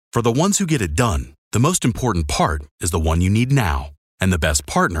For the ones who get it done, the most important part is the one you need now. And the best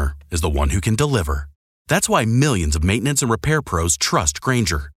partner is the one who can deliver. That's why millions of maintenance and repair pros trust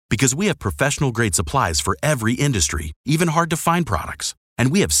Grainger, because we have professional-grade supplies for every industry, even hard-to-find products. And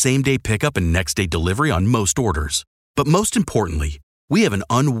we have same-day pickup and next-day delivery on most orders. But most importantly, we have an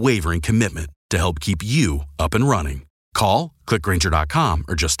unwavering commitment to help keep you up and running. Call, click Grainger.com,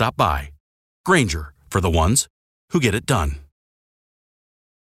 or just stop by. Grainger, for the ones who get it done.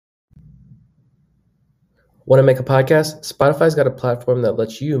 Want to make a podcast? Spotify's got a platform that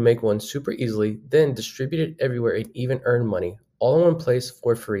lets you make one super easily, then distribute it everywhere and even earn money, all in one place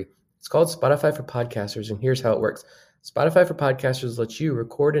for free. It's called Spotify for Podcasters, and here's how it works. Spotify for Podcasters lets you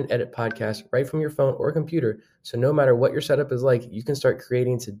record and edit podcasts right from your phone or computer, so no matter what your setup is like, you can start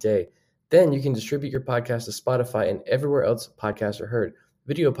creating today. Then you can distribute your podcast to Spotify and everywhere else podcasts are heard.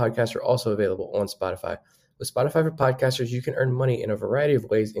 Video podcasts are also available on Spotify. With Spotify for Podcasters, you can earn money in a variety of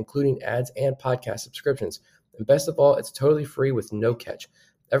ways, including ads and podcast subscriptions. And best of all, it's totally free with no catch.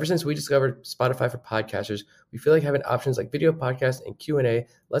 Ever since we discovered Spotify for Podcasters, we feel like having options like video podcasts and Q&A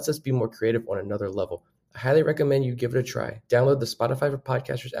lets us be more creative on another level. I highly recommend you give it a try. Download the Spotify for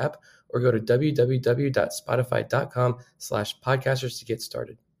Podcasters app or go to www.spotify.com/podcasters to get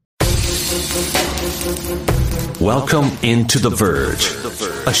started. Welcome into The Verge,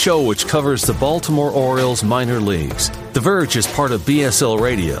 a show which covers the Baltimore Orioles minor leagues. The Verge is part of BSL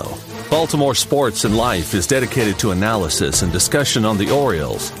Radio. Baltimore Sports and Life is dedicated to analysis and discussion on the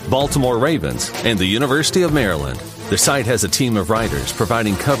Orioles, Baltimore Ravens, and the University of Maryland. The site has a team of writers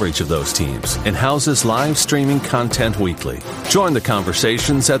providing coverage of those teams and houses live streaming content weekly. Join the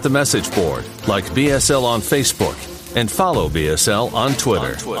conversations at the message board, like BSL on Facebook, and follow BSL on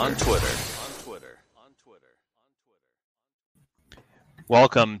Twitter.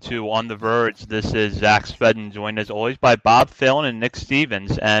 Welcome to On the Verge. This is Zach Spedden, joined as always by Bob Phelan and Nick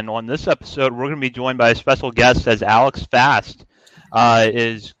Stevens. And on this episode, we're going to be joined by a special guest as Alex Fast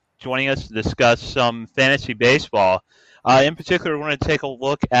is joining us to discuss some fantasy baseball. In particular, we're going to take a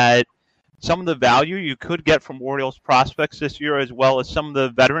look at some of the value you could get from Orioles prospects this year, as well as some of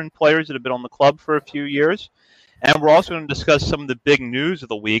the veteran players that have been on the club for a few years. And we're also going to discuss some of the big news of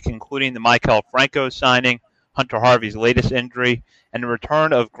the week, including the Maikel Franco signing, Hunter Harvey's latest injury, and the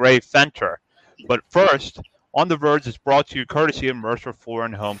return of Gray Fenter. But first, On the Verge is brought to you courtesy of Mercer Floor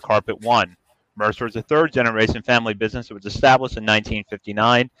and Home Carpet One. Mercer is a third-generation family business that was established in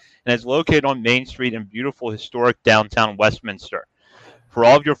 1959 and is located on Main Street in beautiful historic downtown Westminster. For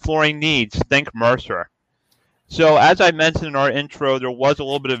all of your flooring needs, think Mercer. So, as I mentioned in our intro, there was a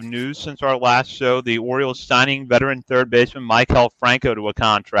little bit of news since our last show. The Orioles signing veteran third baseman Maikel Franco to a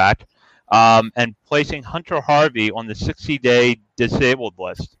contract and placing Hunter Harvey on the 60-day disabled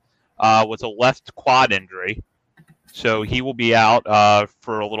list with a left quad injury. So he will be out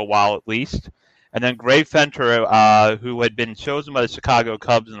for a little while at least. And then Gray Fenter, who had been chosen by the Chicago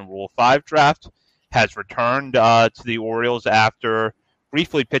Cubs in the Rule 5 draft, has returned to the Orioles after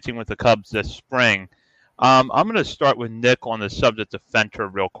briefly pitching with the Cubs this spring. I'm going to start with Nick on the subject of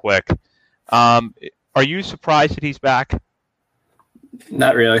Fenter real quick. Are you surprised that he's back?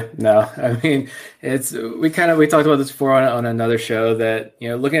 Not really. No. I mean, we talked about this before on another show that,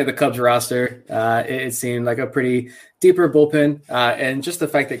 looking at the Cubs roster, it seemed like a pretty deeper bullpen. And just the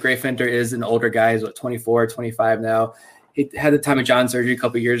fact that Gray Fenter is an older guy, he's 24, 25 now. He had the Tommy John surgery a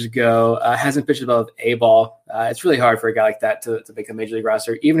couple of years ago, hasn't pitched above A ball. It's really hard for a guy like that to make a major league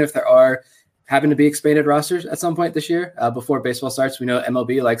roster, even if there are having to be expanded rosters at some point this year before baseball starts. We know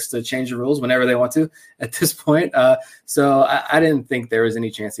MLB likes to change the rules whenever they want to at this point. So I didn't think there was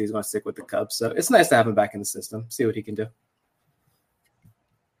any chance he's going to stick with the Cubs. So it's nice to have him back in the system, see what he can do.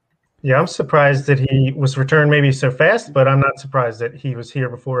 Yeah, I'm surprised that he was returned maybe so fast, but I'm not surprised that he was here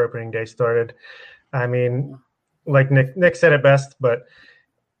before opening day started. I mean, like Nick said it best, but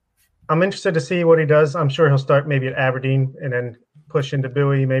I'm interested to see what he does. I'm sure he'll start maybe at Aberdeen and then push into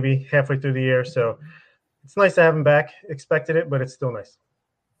Bowie maybe halfway through the year. So it's nice to have him back. Expected it, but it's still nice.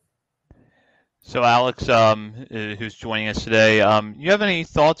 So Alex, who's joining us today, you have any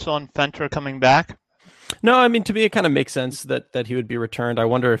thoughts on Fenter coming back? No, I mean, to me, it kind of makes sense that he would be returned. I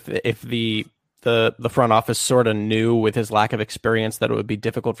wonder if the front office sort of knew with his lack of experience that it would be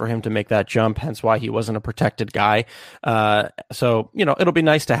difficult for him to make that jump, hence why he wasn't a protected guy. So, it'll be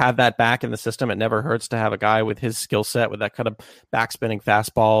nice to have that back in the system. It never hurts to have a guy with his skill set, with that kind of backspinning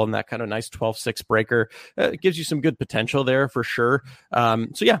fastball and that kind of nice 12-6 breaker. It gives you some good potential there for sure. I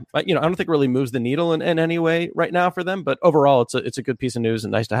don't think it really moves the needle in any way right now for them, but overall it's a good piece of news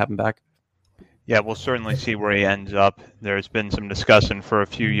and nice to have him back. Yeah, we'll certainly see where he ends up. There's been some discussion for a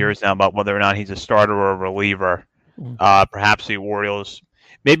few years now about whether or not he's a starter or a reliever. Perhaps the Orioles,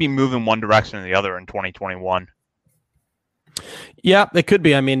 maybe move in one direction or the other in 2021. Yeah, it could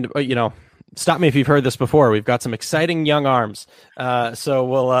be. I mean, stop me if you've heard this before. We've got some exciting young arms, so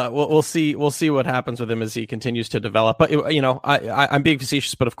we'll see what happens with him as he continues to develop. But I'm being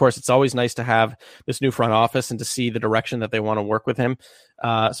facetious, but of course, it's always nice to have this new front office and to see the direction that they want to work with him.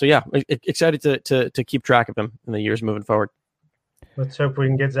 So yeah, excited to keep track of him in the years moving forward. Let's hope we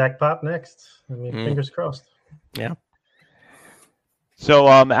can get Zach Pop next. I mean, fingers crossed. Yeah. So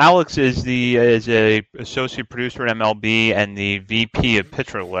Alex is a associate producer at MLB and the VP of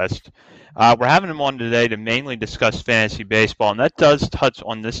Pitcher List. We're having him on today to mainly discuss fantasy baseball, and that does touch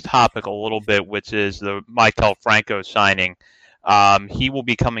on this topic a little bit, which is the Maikel Franco signing. He will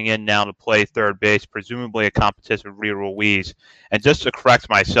be coming in now to play third base, presumably a competition with Rio Ruiz. And just to correct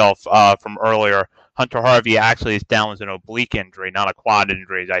myself from earlier, Hunter Harvey actually is down with an oblique injury, not a quad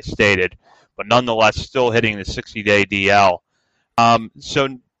injury, as I stated, but nonetheless still hitting the 60-day DL. So,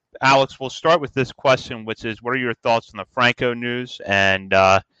 Alex, we'll start with this question, which is, what are your thoughts on the Franco news, and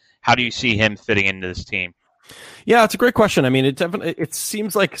how do you see him fitting into this team? Yeah, it's a great question. I mean, it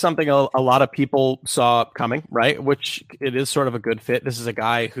seems like something a lot of people saw coming, right? Which it is sort of a good fit. This is a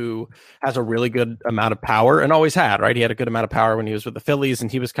guy who has a really good amount of power and always had, right? He had a good amount of power when he was with the Phillies,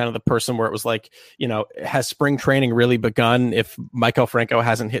 and he was kind of the person where it was like, has spring training really begun if Maikel Franco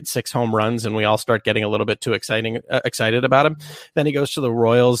hasn't hit 6 home runs and we all start getting a little bit too excited about him? Then he goes to the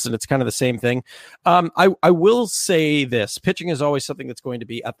Royals, and it's kind of the same thing. I will say this: pitching is always something that's going to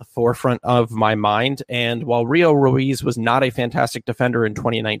be at the forefront of my mind, and while Rio Ruiz was not a fantastic defender in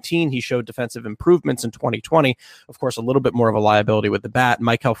 2019, he showed defensive improvements in 2020. Of course, a little bit more of a liability with the bat.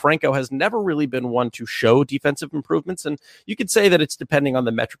 Maikel Franco has never really been one to show defensive improvements, and you could say that it's depending on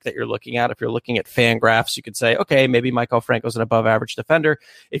the metric that you're looking at. If you're looking at FanGraphs, you could say, okay, maybe Maikel Franco's an above average defender.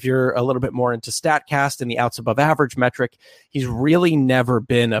 If you're a little bit more into StatCast and the outs above average metric, he's really never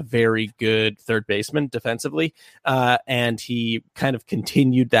been a very good third baseman defensively, and he kind of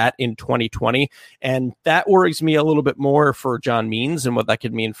continued that in 2020, and that worries me a little bit more for John Means and what that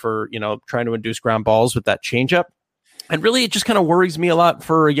could mean for, trying to induce ground balls with that changeup. And really, it just kind of worries me a lot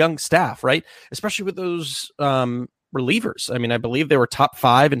for a young staff, right? Especially with those relievers. I mean, I believe they were top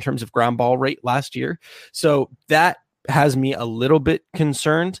 5 in terms of ground ball rate last year. So that has me a little bit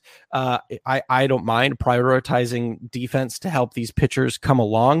concerned. I don't mind prioritizing defense to help these pitchers come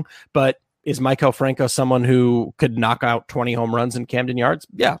along, but is Maikel Franco someone who could knock out 20 home runs in Camden Yards?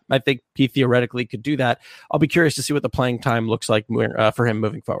 Yeah, I think he theoretically could do that. I'll be curious to see what the playing time looks like for him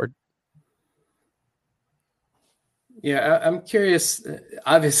moving forward. Yeah, I'm curious.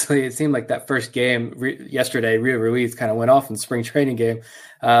 Obviously, it seemed like that first game yesterday, Rio Ruiz kind of went off in the spring training game.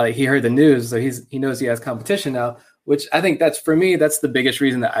 He heard the news, so he knows he has competition now, which I think that's the biggest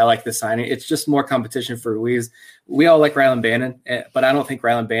reason that I like the signing. It's just more competition for Ruiz. We all like Rylan Bannon, but I don't think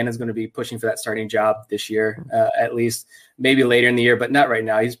Rylan Bannon is going to be pushing for that starting job this year, at least maybe later in the year, but not right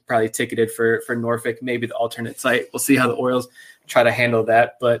now. He's probably ticketed for Norfolk, maybe the alternate site. We'll see how the Orioles try to handle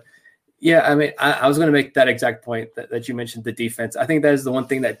that. But yeah, I mean, I was going to make that exact point that you mentioned, the defense. I think that is the one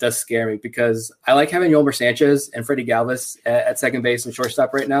thing that does scare me, because I like having Yolmer Sanchez and Freddie Galvis at second base and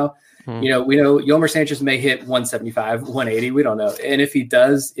shortstop right now. We know Yolmer Sanchez may hit 175, 180. We don't know. And if he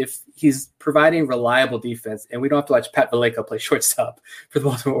does, if he's providing reliable defense and we don't have to watch Pat Vallejo play shortstop for the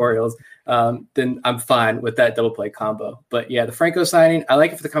Baltimore Orioles, then I'm fine with that double play combo. But yeah, the Franco signing, I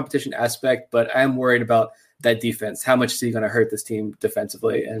like it for the competition aspect, but I am worried about that defense. How much is he going to hurt this team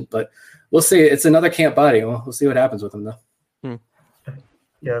defensively? But we'll see. It's another camp body. We'll see what happens with him, though.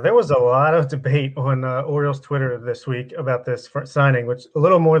 Yeah, there was a lot of debate on Orioles Twitter this week about this signing, which a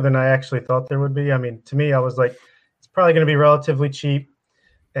little more than I actually thought there would be. I mean, to me, I was like, it's probably going to be relatively cheap,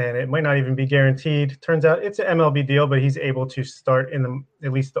 and it might not even be guaranteed. Turns out it's an MLB deal, but he's able to start in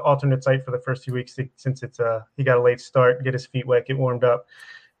at least the alternate site for the first 2 weeks, since he got a late start, get his feet wet, get warmed up.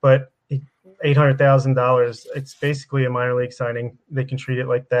 But $800,000, it's basically a minor league signing. They can treat it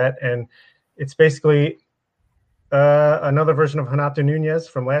like that, and it's basically another version of Renato Nunez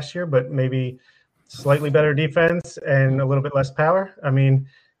from last year, but maybe slightly better defense and a little bit less power. I mean,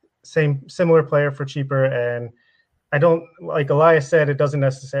 similar player for cheaper. And I don't, like Elias said, it doesn't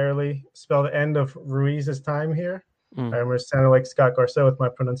necessarily spell the end of Ruiz's time here. I remember sounding like Scott Garceau with my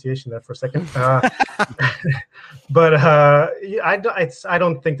pronunciation there for a second. But I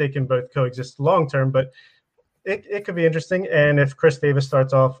don't think they can both coexist long term, but it could be interesting. And if Chris Davis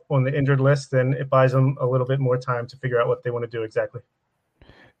starts off on the injured list, then it buys them a little bit more time to figure out what they want to do exactly.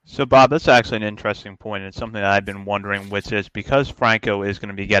 So, Bob, that's actually an interesting point. It's something that I've been wondering, which is, because Franco is going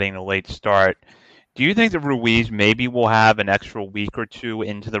to be getting a late start, do you think that Ruiz maybe will have an extra week or two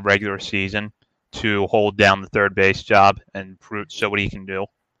into the regular season to hold down the third base job and show what he can do?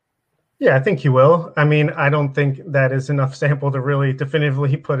 Yeah, I think he will. I mean, I don't think that is enough sample to really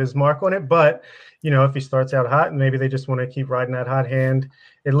definitively put his mark on it. But, if he starts out hot and maybe they just want to keep riding that hot hand,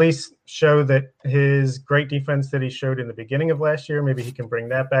 at least show that his great defense that he showed in the beginning of last year, maybe he can bring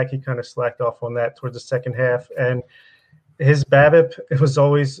that back. He kind of slacked off on that towards the second half. And his BABIP, it was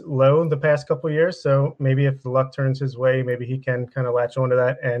always low the past couple of years. So maybe if the luck turns his way, maybe he can kind of latch onto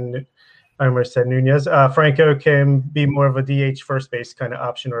that. And I almost said Nunez. Franco can be more of a DH first base kind of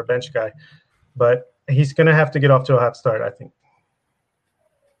option or a bench guy, but he's going to have to get off to a hot start, I think.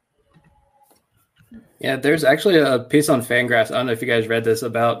 Yeah, there's actually a piece on Fangraphs. I don't know if you guys read this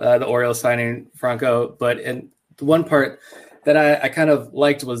about the Orioles signing Franco, but in the one part that I kind of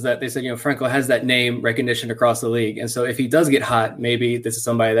liked was that they said, Franco has that name recognition across the league. And so if he does get hot, maybe this is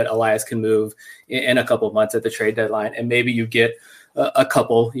somebody that Elias can move in a couple of months at the trade deadline. And maybe you get a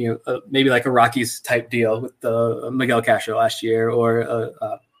couple, maybe like a Rockies type deal with the Miguel Castro last year, or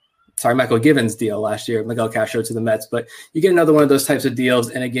Michael Givens deal last year, Miguel Castro to the Mets. But you get another one of those types of deals.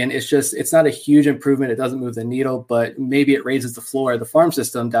 And again, it's not a huge improvement. It doesn't move the needle, but maybe it raises the floor of the farm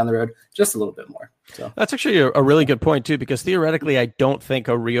system down the road just a little bit more. So that's actually a really good point too, because theoretically, I don't think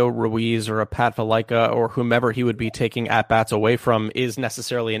a Rio Ruiz or a Pat Valaika or whomever he would be taking at-bats away from is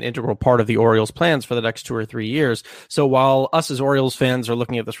necessarily an integral part of the Orioles' plans for the next 2 or 3 years. So while us as Orioles fans are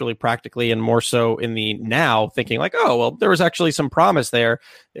looking at this really practically and more so in the now, thinking like, oh, well, there was actually some promise there,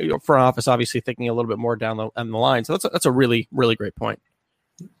 front office obviously thinking a little bit more down the line. So that's a really, really great point.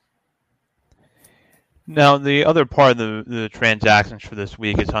 Now, the other part of the transactions for this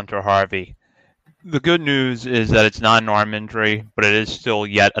week is Hunter Harvey. The good news is that it's not an arm injury, but it is still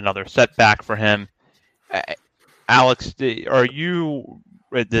yet another setback for him. Alex, are you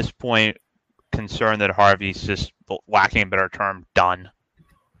at this point concerned that Harvey's just, lacking a better term, done?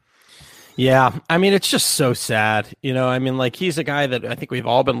 Yeah, I mean, it's just so sad. He's a guy that I think we've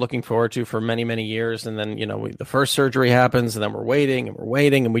all been looking forward to for many, many years. And then, the first surgery happens and then we're waiting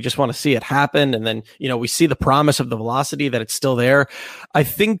and we just want to see it happen. And then, we see the promise of the velocity that it's still there. I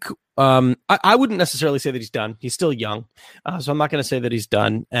think I wouldn't necessarily say that he's done. He's still young. So I'm not going to say that he's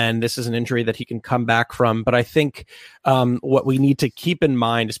done. And this is an injury that he can come back from. But I think what we need to keep in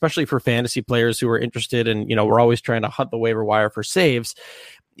mind, especially for fantasy players who are interested in, we're always trying to hunt the waiver wire for saves.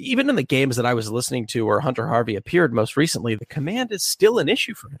 Even in the games that I was listening to where Hunter Harvey appeared most recently, the command is still an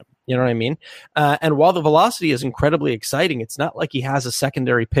issue for him. You know what I mean? And while the velocity is incredibly exciting, it's not like he has a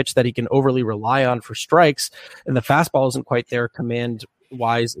secondary pitch that he can overly rely on for strikes. And the fastball isn't quite there command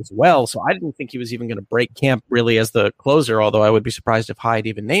wise as well. So I didn't think he was even going to break camp really as the closer, although I would be surprised if Hyde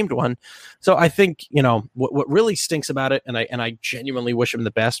even named one. So I think, what really stinks about it, and I genuinely wish him the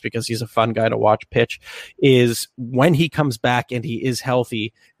best because he's a fun guy to watch pitch, is when he comes back and he is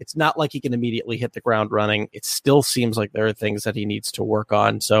healthy, it's not like he can immediately hit the ground running. It still seems like there are things that he needs to work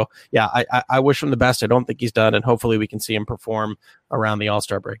on. So yeah, I wish him the best. I don't think he's done, and hopefully we can see him perform around the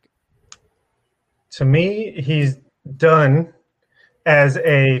All-Star break. To me, he's done as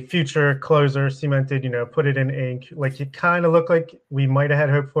a future closer, cemented, put it in ink. Like he kind of looked like we might have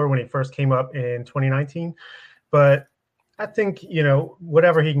had hope for when he first came up in 2019. But I think,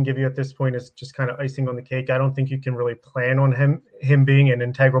 whatever he can give you at this point is just kind of icing on the cake. I don't think you can really plan on him being an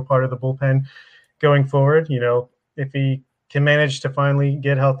integral part of the bullpen going forward. If he can manage to finally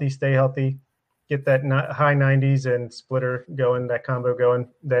get healthy, stay healthy, get that high 90s and splitter going, that combo going,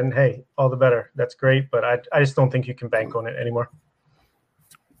 then, hey, all the better. That's great. But I just don't think you can bank on it anymore.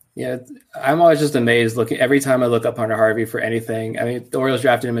 Yeah, I'm always just amazed every time I look up Hunter Harvey for anything. I mean, the Orioles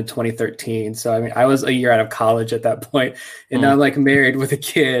drafted him in 2013. So, I mean, I was a year out of college at that point, and now I'm married with a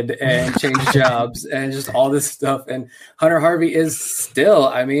kid and changed jobs and just all this stuff. And Hunter Harvey is still,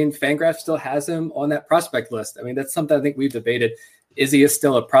 Fangraphs still has him on that prospect list. I mean, that's something I think we've debated. Is he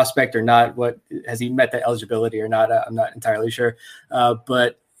still a prospect or not? Has he met that eligibility or not? I'm not entirely sure.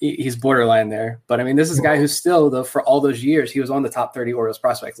 But he's borderline there. But this is a guy who's still, though, for all those years, he was on the top 30 Orioles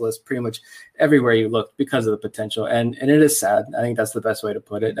prospects list pretty much everywhere you looked because of the potential. And it is sad. I think that's the best way to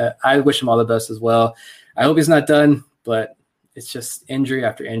put it. I wish him all the best as well. I hope he's not done, but it's just injury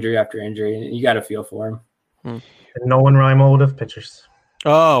after injury after injury. And you got to feel for him. And Nolan Reimold of pitchers.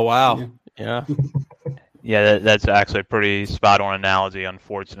 Oh, wow. Yeah. Yeah, that's actually a pretty spot-on analogy,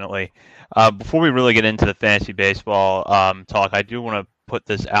 unfortunately. Before we really get into the fantasy baseball talk, I do want to put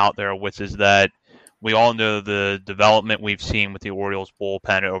this out there, which is that we all know the development we've seen with the Orioles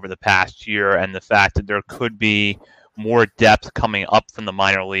bullpen over the past year and the fact that there could be more depth coming up from the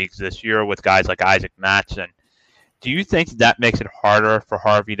minor leagues this year with guys like Isaac Matson. Do you think that makes it harder for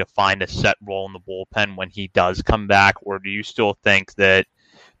Harvey to find a set role in the bullpen when he does come back, or do you still think that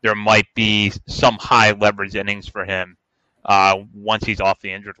there might be some high leverage innings for him once he's off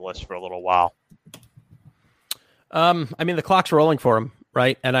the injured list for a little while. I mean, the clock's rolling for him,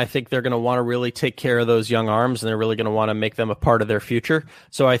 right? And I think they're going to want to really take care of those young arms, and they're really going to want to make them a part of their future.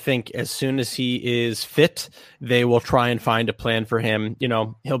 So I think as soon as he is fit, they will try and find a plan for him. You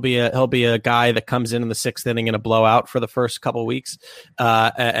know, he'll be a guy that comes in the sixth inning in a blowout for the first couple of weeks,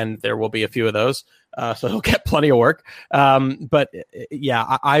 and there will be a few of those. So he'll get plenty of work. But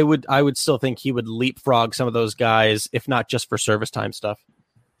yeah, I would still think he would leapfrog some of those guys, if not just for service time stuff.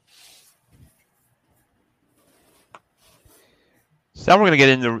 So now we're going to get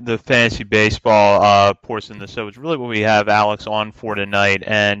into the fantasy baseball portion of the show. It's really what we have Alex on for tonight.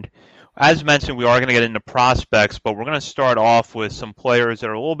 And as mentioned, we are going to get into prospects, but we're going to start off with some players that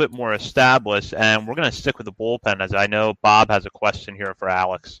are a little bit more established, and we're going to stick with the bullpen, as I know Bob has a question here for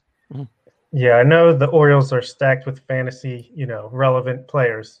Alex. Yeah, I know the Orioles are stacked with fantasy, relevant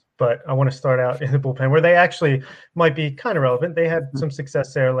players, but I want to start out in the bullpen where they actually might be kind of relevant. They had some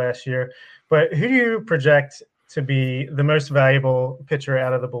success there last year, but who do you project to be the most valuable pitcher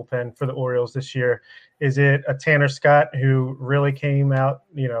out of the bullpen for the Orioles this year? Is it a Tanner Scott who really came out,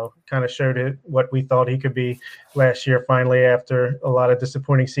 kind of showed it what we thought he could be last year finally after a lot of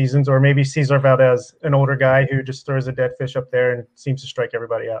disappointing seasons, or maybe Cesar Valdez, an older guy who just throws a dead fish up there and seems to strike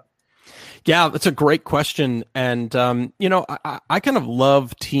everybody out? Yeah, that's a great question. And, I kind of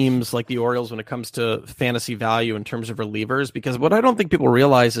love teams like the Orioles when it comes to fantasy value in terms of relievers, because what I don't think people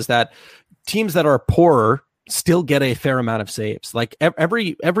realize is that teams that are poorer still get a fair amount of saves. Like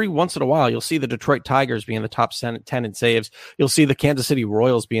every once in a while, you'll see the Detroit Tigers be in the top 10 in saves. You'll see the Kansas City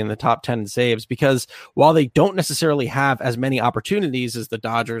Royals be in the top 10 in saves, because while they don't necessarily have as many opportunities as the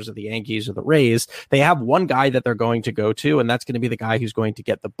Dodgers or the Yankees or the Rays, they have one guy that they're going to go to, and that's going to be the guy who's going to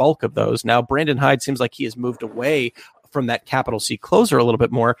get the bulk of those. Now, Brandon Hyde seems like he has moved away from that capital C closer a little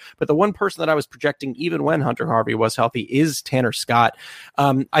bit more. But the one person that I was projecting, even when Hunter Harvey was healthy, is Tanner Scott.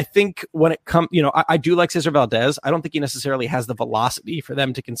 I think when it comes, I do like Cesar Valdez. I don't think he necessarily has the velocity for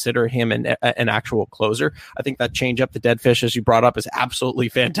them to consider him an actual closer. I think that change up the dead fish, as you brought up, is absolutely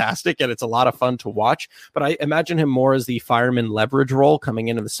fantastic, and it's a lot of fun to watch. But I imagine him more as the fireman leverage role coming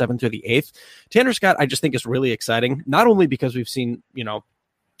in the 7th or the 8th. Tanner Scott, I just think is really exciting, not only because we've seen,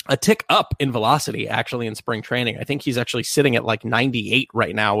 a tick up in velocity actually in spring training. I think he's actually sitting at like 98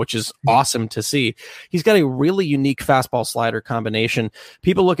 right now, which is awesome to see. He's got a really unique fastball slider combination.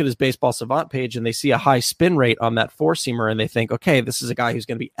 People look at his baseball savant page and they see a high spin rate on that four seamer and they think, okay, this is a guy who's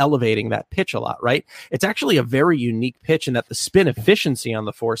going to be elevating that pitch a lot, right? It's actually a very unique pitch in that the spin efficiency on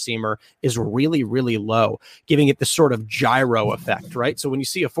the four seamer is really, really low, giving it this sort of gyro effect, right? So when you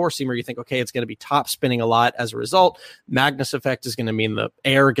see a four seamer, you think, okay, it's going to be top spinning a lot. As a result, Magnus effect is going to mean the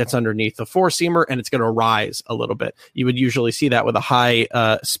air gets underneath the four seamer and it's going to rise a little bit. You would usually see that with a high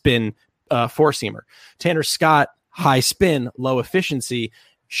spin four seamer. Tanner Scott, high spin, low efficiency,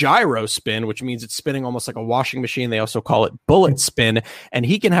 gyro spin, which means it's spinning almost like a washing machine. They also call it bullet spin, and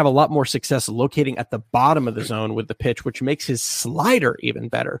he can have a lot more success locating at the bottom of the zone with the pitch, which makes his slider even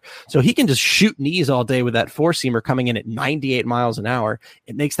better. So he can just shoot knees all day with that four seamer coming in at 98 miles an hour.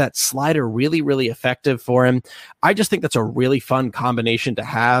 It makes that slider really, really effective for him. I just think that's a really fun combination to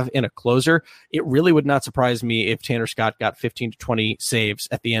have in a closer. It really would not surprise me if Tanner Scott got 15 to 20 saves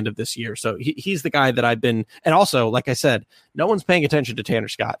at the end of this year. So he's the guy that I've been, and also, like I said, no one's paying attention to Tanner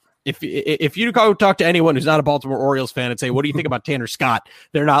Scott. If you go talk to anyone who's not a Baltimore Orioles fan and say, what do you think about Tanner Scott?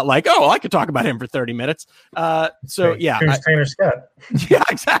 They're not like, oh, I could talk about him for 30 minutes. Yeah. Who's Tanner Scott? Yeah,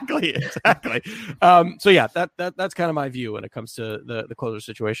 exactly. So yeah, that's kind of my view when it comes to the closer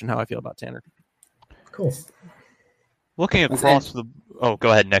situation, how I feel about Tanner. Cool. Looking across go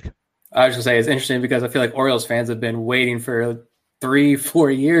ahead, Nick. I was going to say, it's interesting because I feel like Orioles fans have been waiting for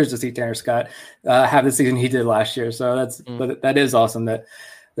 3-4 years to see Tanner Scott have the season he did last year. So that is awesome that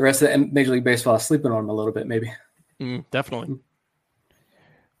the rest of Major League Baseball is sleeping on him a little bit, maybe. Definitely.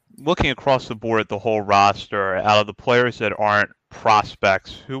 Looking across the board at the whole roster, out of the players that aren't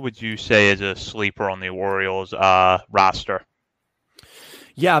prospects, who would you say is a sleeper on the Orioles roster?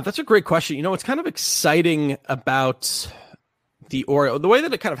 Yeah, that's a great question. What's kind of exciting about the Orioles, the way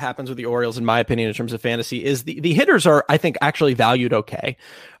that it kind of happens with the Orioles, in my opinion, in terms of fantasy, is the hitters are, I think, actually valued okay.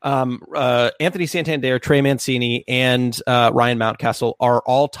 Anthony Santander, Trey Mancini, and Ryan Mountcastle are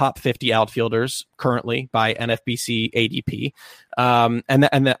all top 50 outfielders currently by NFBC ADP.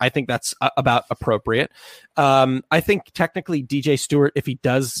 And I think that's about appropriate. I think technically DJ Stewart, if he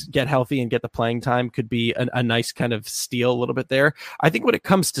does get healthy and get the playing time, could be a nice kind of steal a little bit there. I think when it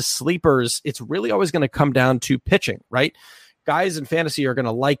comes to sleepers, it's really always going to come down to pitching, right? guys in fantasy are going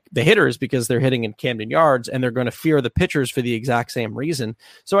to like the hitters because they're hitting in Camden Yards, and they're going to fear the pitchers for the exact same reason.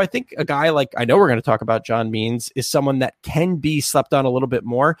 So I think a guy like, I know we're going to talk about John Means, is someone that can be slept on a little bit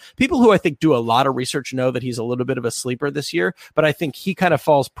more. People who I think do a lot of research know that he's a little bit of a sleeper this year, but I think he kind of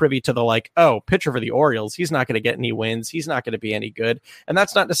falls privy to the like, oh, pitcher for the Orioles, he's not going to get any wins, he's not going to be any good. And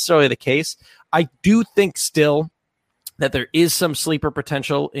that's not necessarily the case. I do think still that there is some sleeper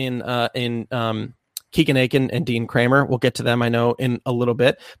potential in Keegan Aiken and Dean Kramer. We'll get to them, I know, in a little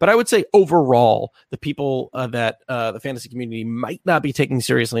bit. But I would say overall, the people that the fantasy community might not be taking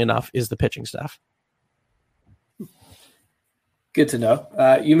seriously enough is the pitching staff. Good to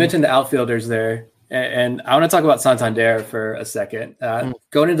know. You mentioned the outfielders there, and I want to talk about Santander for a second.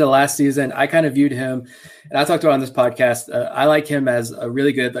 Going into last season, I kind of viewed him, and I talked about it on this podcast, I like him as a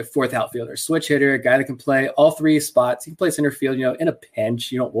really good fourth outfielder, switch hitter, a guy that can play all three spots. He can play center field, in a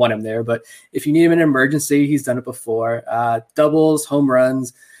pinch. You don't want him there, but if you need him in an emergency, he's done it before. Doubles, home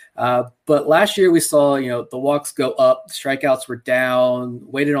runs. But last year we saw, the walks go up, strikeouts were down,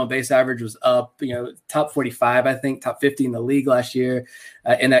 weighted on base average was up, top 45, I think, top 50 in the league last year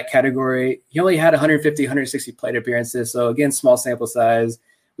in that category. He only had 150, 160 plate appearances. So again, small sample size.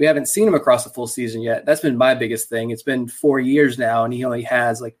 We haven't seen him across the full season yet. That's been my biggest thing. It's been 4 years now, and he only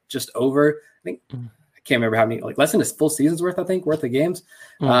has just over, I think, I can't remember how many, less than his full season's worth of games,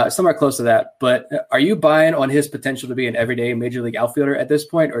 somewhere close to that. But are you buying on his potential to be an everyday major league outfielder at this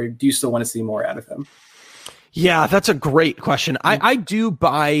point, or do you still want to see more out of him? Yeah, that's a great question. I do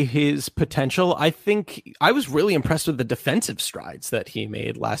buy his potential. I think I was really impressed with the defensive strides that he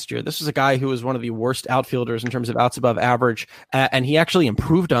made last year. This was a guy who was one of the worst outfielders in terms of outs above average, and he actually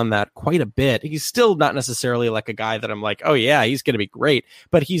improved on that quite a bit. He's still not necessarily like a guy that I'm like, oh yeah, he's going to be great,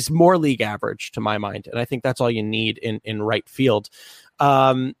 but he's more league average to my mind, and I think that's all you need in right field.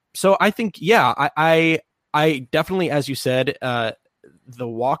 So I think, yeah, I definitely, as you said, the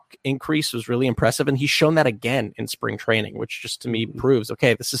walk increase was really impressive, and he's shown that again in spring training, which just to me proves,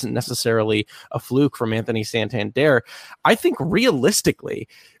 okay, this isn't necessarily a fluke from Anthony Santander. I think realistically,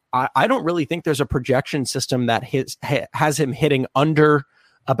 I don't really think there's a projection system that has him hitting under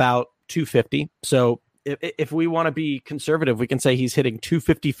about 250. So if we want to be conservative, we can say he's hitting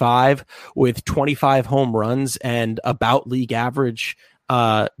 255 with 25 home runs and about league average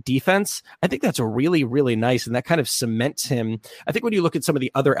defense. I think that's a really, really nice, and that kind of cements him. I think when you look at some of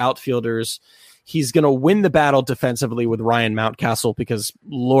the other outfielders, he's going to win the battle defensively with Ryan Mountcastle, because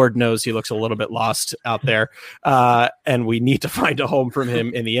Lord knows he looks a little bit lost out there, and we need to find a home from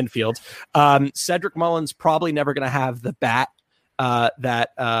him in the infield. Cedric Mullins probably never going to have the bat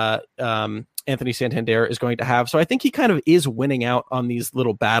that Anthony Santander is going to have. So I think he kind of is winning out on these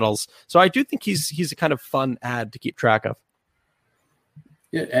little battles. So I do think he's a kind of fun ad to keep track of.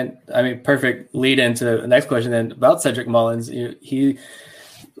 Yeah, and I mean, perfect lead into the next question then about Cedric Mullins.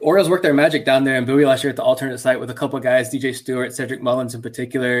 Orioles worked their magic down there in Bowie last year at the alternate site with a couple of guys, DJ Stewart, Cedric Mullins in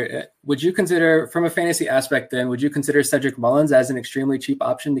particular. Would you consider, from a fantasy aspect then, would you consider Cedric Mullins as an extremely cheap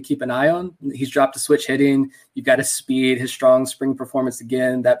option to keep an eye on? He's dropped to switch hitting. You've got his speed, his strong spring performance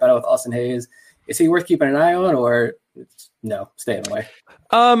again, that battle with Austin Hayes. Is he worth keeping an eye on, or no, staying away?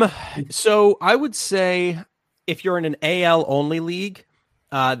 So I would say if you're in an AL only league,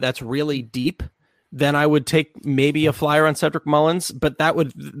 that's really deep, then I would take maybe a flyer on Cedric Mullins, but that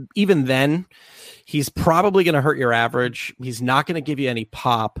would, even then, he's probably going to hurt your average. He's not going to give you any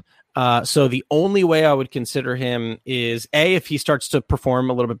pop. So the only way I would consider him is if he starts to perform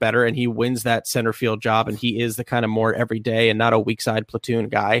a little bit better and he wins that center field job, and he is the kind of more everyday and not a weak side platoon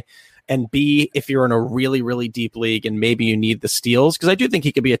guy. And B, if you're in a really, really deep league and maybe you need the steals, because I do think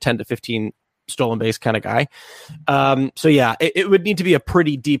he could be a 10 to 15 stolen base kind of guy. So yeah, it would need to be a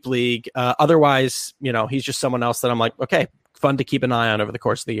pretty deep league. Otherwise, he's just someone else that I'm like, okay, fun to keep an eye on over the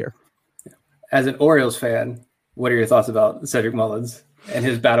course of the year. As an Orioles fan, what are your thoughts about Cedric Mullins and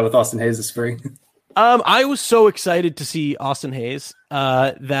his battle with Austin Hayes this spring? I was so excited to see Austin Hayes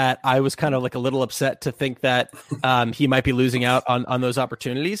that I was kind of like a little upset to think that he might be losing out on those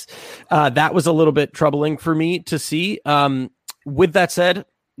opportunities. That was a little bit troubling for me to see. With that said,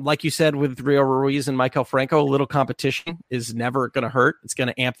 like you said, with Rio Ruiz and Maikel Franco, a little competition is never going to hurt. It's going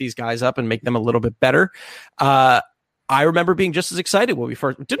to amp these guys up and make them a little bit better. I remember being just as excited when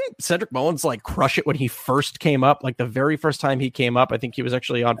didn't Cedric Mullins crush it when he first came up? Like the very first time he came up, I think he was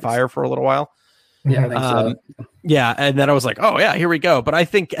actually on fire for a little while. Yeah, I think so. Yeah, and then I was like, oh yeah, here we go. But I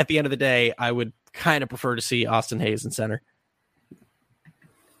think at the end of the day, I would kind of prefer to see Austin Hayes in center.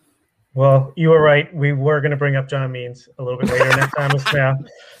 Well, you were right. We were going to bring up John Means a little bit later next time was now.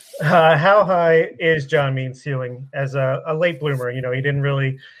 How high is John Means' ceiling as a late bloomer? He didn't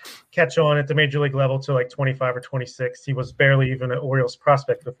really catch on at the major league level till like 25 or 26. He was barely even an Orioles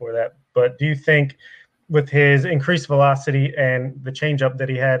prospect before that. But do you think with his increased velocity and the changeup that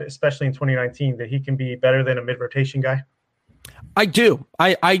he had, especially in 2019, that he can be better than a mid-rotation guy? I do.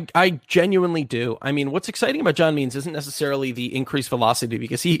 I genuinely do. I mean, what's exciting about John Means isn't necessarily the increased velocity,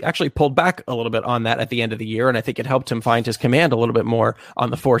 because he actually pulled back a little bit on that at the end of the year, and I think it helped him find his command a little bit more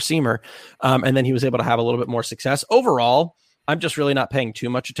on the four-seamer, and then he was able to have a little bit more success. Overall, I'm just really not paying too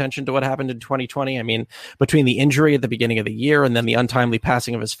much attention to what happened in 2020. I mean, between the injury at the beginning of the year and then the untimely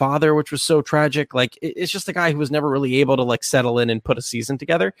passing of his father, which was so tragic, like it's just a guy who was never really able to like settle in and put a season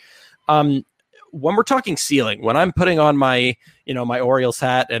together. When we're talking ceiling, when I'm putting on my, my Orioles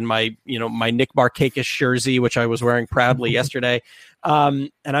hat and my, my Nick Markakis jersey, which I was wearing proudly yesterday,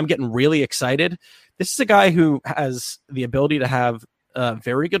 and I'm getting really excited. This is a guy who has the ability to have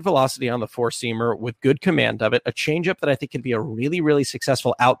very good velocity on the four-seamer with good command of it, a changeup that I think can be a really, really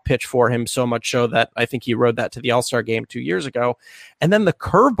successful out pitch for him, so much so that I think he rode that to the All-Star game 2 years ago. And then the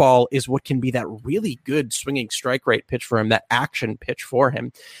curveball is what can be that really good swinging strike rate pitch for him, that action pitch for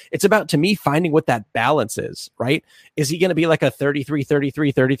him. It's about, to me, finding what that balance is, right? Is he going to be like a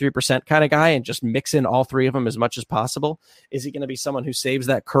 33% kind of guy and just mix in all three of them as much as possible? Is he going to be someone who saves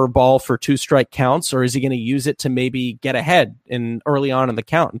that curveball for 2-strike counts, or is he going to use it to maybe get ahead in early on in the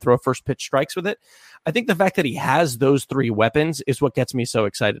count and throw first pitch strikes with it? I think the fact that he has those three weapons is what gets me so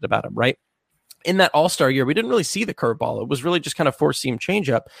excited about him, right? In that All-Star year, we didn't really see the curveball. It was really just kind of four-seam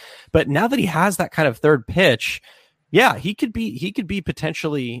changeup. But now that he has that kind of third pitch, yeah, he could be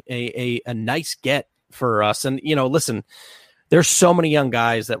potentially a nice get for us. And, listen, there's so many young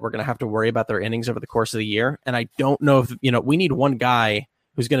guys that we're going to have to worry about their innings over the course of the year. And I don't know if, we need one guy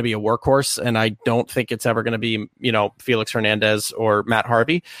who's going to be a workhorse, and I don't think it's ever going to be, Felix Hernandez or Matt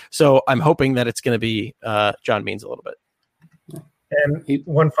Harvey. So I'm hoping that it's going to be John Means a little bit. And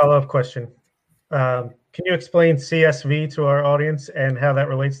one follow-up question. Can you explain CSV to our audience and how that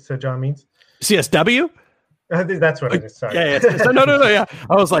relates to John Means? CSW? That's what it is. Sorry. Yeah. No. Yeah.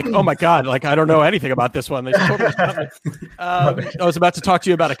 I was like, oh my God, like I don't know anything about this one. Totally I was about to talk to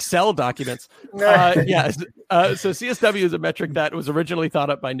you about Excel documents. So CSW is a metric that was originally thought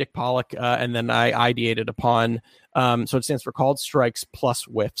up by Nick Pollock, and then I ideated upon. So it stands for called strikes plus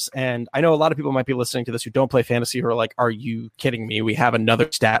whiffs. And I know a lot of people might be listening to this who don't play fantasy who are like, are you kidding me? We have another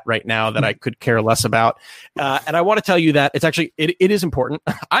stat right now that I could care less about. And I want to tell you that it's actually, it is important.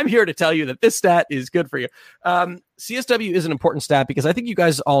 I'm here to tell you that this stat is good for you. CSW is an important stat because I think you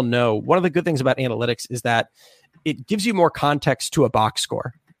guys all know one of the good things about analytics is that it gives you more context to a box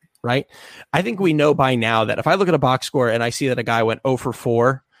score, right? I think we know by now that if I look at a box score and I see that a guy went 0 for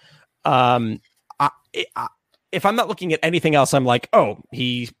 4, if I'm not looking at anything else, I'm like, oh,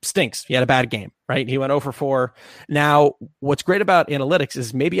 he stinks. He had a bad game, right? He went 0 for 4. Now, what's great about analytics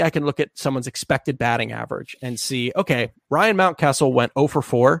is maybe I can look at someone's expected batting average and see, okay, Ryan Mountcastle went 0 for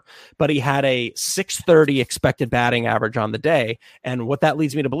 4, but he had a 630 expected batting average on the day. And what that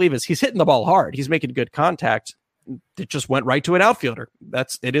leads me to believe is he's hitting the ball hard. He's making good contact. It just went right to an outfielder.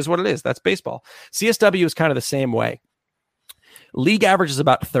 It is what it is. That's baseball. CSW is kind of the same way. League average is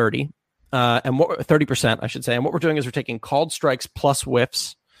about 30. And 30%, I should say. And what we're doing is we're taking called strikes plus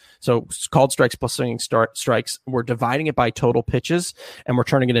whiffs. So called strikes plus swinging strikes. We're dividing it by total pitches, and we're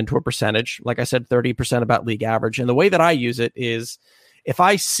turning it into a percentage. Like I said, 30% about league average. And the way that I use it is if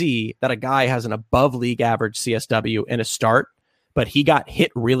I see that a guy has an above league average CSW in a start, but he got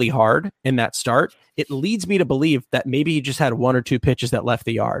hit really hard in that start, it leads me to believe that maybe he just had 1 or 2 pitches that left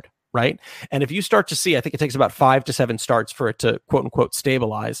the yard. Right. And if you start to see, I think it takes about 5 to 7 starts for it to quote unquote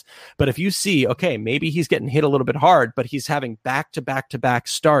stabilize. But if you see, okay, maybe he's getting hit a little bit hard, but he's having back to back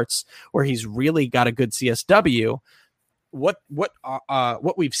starts where he's really got a good CSW. What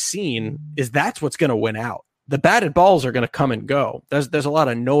we've seen is that's what's going to win out. The batted balls are going to come and go. There's a lot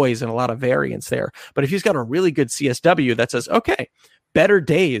of noise and a lot of variance there. But if he's got a really good CSW that says, okay, better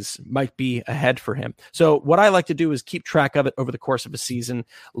days might be ahead for him. So what I like to do is keep track of it over the course of a season,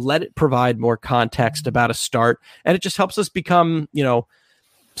 let it provide more context about a start. And it just helps us become,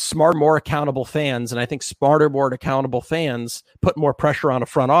 smart, more accountable fans. And I think smarter, more accountable fans put more pressure on a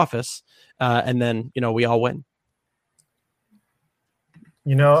front office. And then, we all win.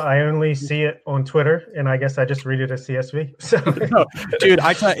 I only see it on Twitter, and I guess I just read it as CSV. So, no, dude,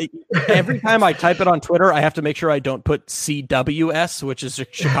 every time I type it on Twitter, I have to make sure I don't put CWS, which is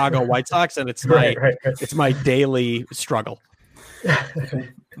Chicago White Sox, and it's it's my daily struggle.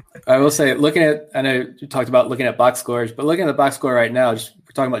 I will say, I know you talked about looking at box scores, but looking at the box score right now,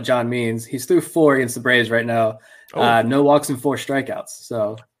 we're talking about John Means. He's through 4 against the Braves right now. No walks and 4 strikeouts.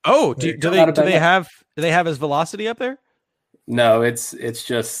 So do they have his velocity up there? No, it's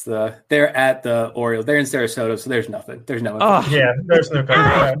just they're at the Orioles. They're in Sarasota, so there's nothing. There's no. Yeah, there's no.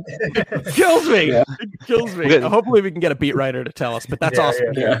 Kills me. Yeah. It kills me. Hopefully, we can get a beat writer to tell us. But that's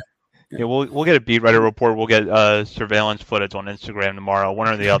awesome. Yeah, we'll get a beat writer report. We'll get surveillance footage on Instagram tomorrow, one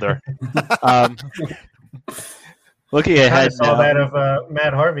or the other. Looking ahead, I saw that of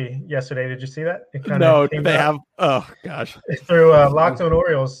Matt Harvey yesterday. Did you see that? No, they have. Oh gosh, through Locked On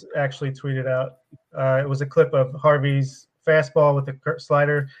Orioles actually tweeted out. It was a clip of Harvey's fastball with the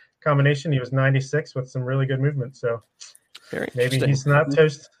slider combination. He was 96 with some really good movement. So maybe he's not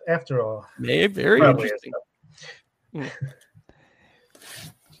toast after all. Very interesting.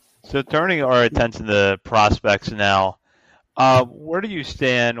 So turning our attention to prospects now, where do you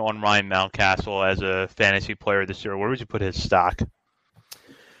stand on Ryan Mountcastle as a fantasy player this year? Where would you put his stock?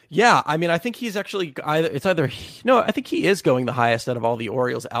 Yeah, I mean, I think he's actually I think he is going the highest out of all the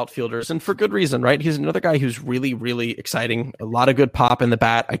Orioles outfielders, and for good reason, right? He's another guy who's really, really exciting. A lot of good pop in the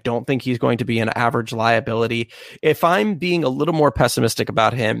bat. I don't think he's going to be an average liability. If I'm being a little more pessimistic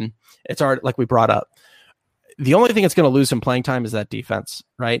about him, it's like we brought up. The only thing that's going to lose him playing time is that defense,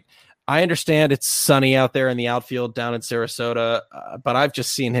 right? I understand it's sunny out there in the outfield down in Sarasota, but I've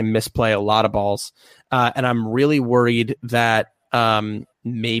just seen him misplay a lot of balls, and I'm really worried that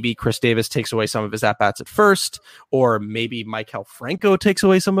maybe Chris Davis takes away some of his at-bats at first, or maybe Maikel Franco takes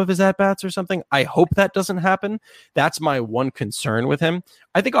away some of his at-bats or something. I hope that doesn't happen. That's my one concern with him.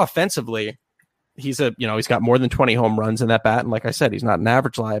 I think offensively, he's got more than 20 home runs in that bat. And like I said, he's not an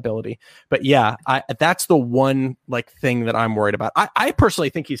average liability, but yeah, that's the one thing that I'm worried about. I personally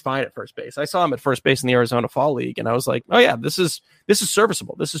think he's fine at first base. I saw him at first base in the Arizona Fall League, and I was like, oh yeah, this is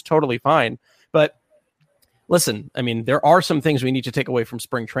serviceable. This is totally fine. But listen, I mean, there are some things we need to take away from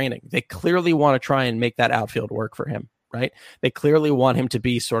spring training. They clearly want to try and make that outfield work for him, right? They clearly want him to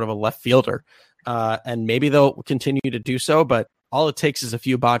be sort of a left fielder, and maybe they'll continue to do so, but all it takes is a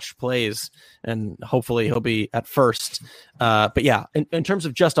few botched plays, and hopefully he'll be at first. But yeah, in terms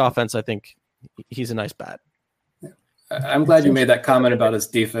of just offense, I think he's a nice bat. I'm glad you made that comment about his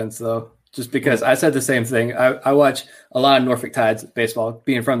defense, though, just because I said the same thing. I watch a lot of Norfolk Tides baseball,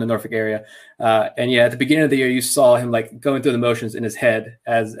 being from the Norfolk area. And yeah, at the beginning of the year, you saw him going through the motions in his head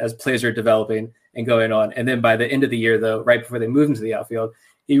as plays are developing and going on. And then by the end of the year, though, right before they moved into the outfield,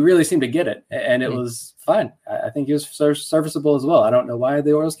 he really seemed to get it, and it was fine. I think he was serviceable as well. I don't know why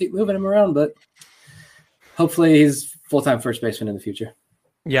the Orioles keep moving him around, but hopefully he's full-time first baseman in the future.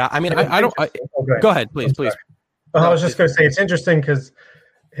 Yeah, I mean, I don't. Go ahead, please. I was just going to say it's interesting because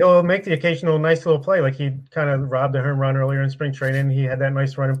he'll make the occasional nice little play. Like he kind of robbed a home run earlier in spring training. He had that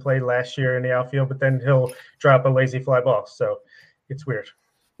nice run and play last year in the outfield, but then he'll drop a lazy fly ball. So it's weird.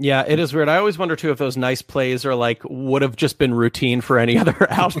 Yeah, it is weird. I always wonder too if those nice plays are would have just been routine for any other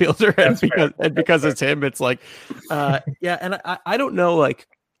outfielder, and because it's him, it's yeah. And I don't know,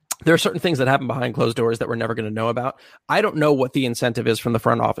 there are certain things that happen behind closed doors that we're never going to know about. I don't know what the incentive is from the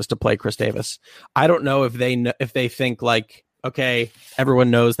front office to play Chris Davis. I don't know if they think okay, everyone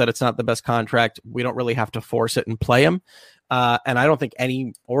knows that it's not the best contract. We don't really have to force it and play him. And I don't think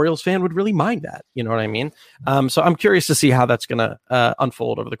any Orioles fan would really mind that. You know what I mean? So I'm curious to see how that's going to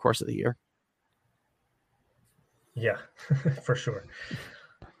unfold over the course of the year. Yeah, for sure.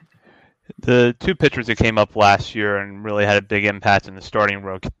 The two pitchers that came up last year and really had a big impact in the starting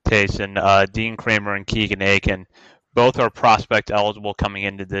rotation, Dean Kramer and Keegan Aiken, both are prospect eligible coming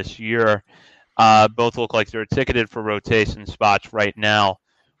into this year. Both look like they're ticketed for rotation spots right now.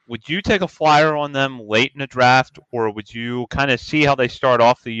 Would you take a flyer on them late in the draft, or would you kind of see how they start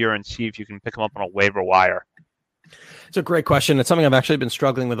off the year and see if you can pick them up on a waiver wire? It's a great question. It's something I've actually been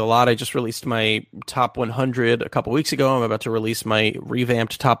struggling with a lot. I just released my top 100 a couple weeks ago. I'm about to release my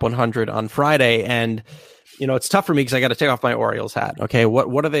revamped top 100 on Friday, and it's tough for me because I got to take off my Orioles hat. Okay,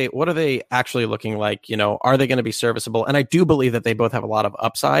 what are they actually looking like? Are they going to be serviceable? And I do believe that they both have a lot of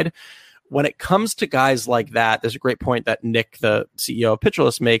upside. When it comes to guys like that, there's a great point that Nick, the CEO of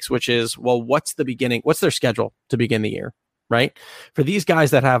Pitcherless, makes, which is, well, what's their schedule to begin the year, right? For these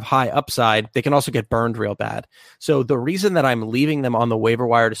guys that have high upside, they can also get burned real bad. So the reason that I'm leaving them on the waiver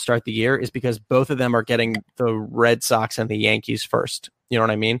wire to start the year is because both of them are getting the Red Sox and the Yankees first. You know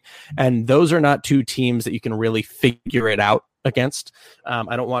what I mean? And those are not two teams that you can really figure it out against.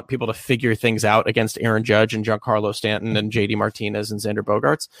 I don't want people to figure things out against Aaron Judge and Giancarlo Stanton and JD Martinez and Xander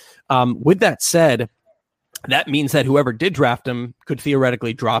Bogaerts. With that said, that means that whoever did draft them could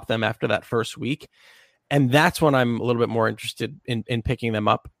theoretically drop them after that first week. And that's when I'm a little bit more interested in picking them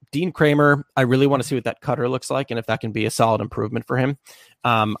up. Dean Kramer, I really want to see what that cutter looks like and if that can be a solid improvement for him.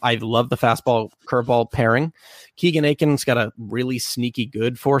 I love the fastball curveball pairing. Keegan Aiken's got a really sneaky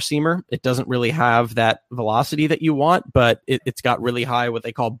good four-seamer. It doesn't really have that velocity that you want, but it's got really high what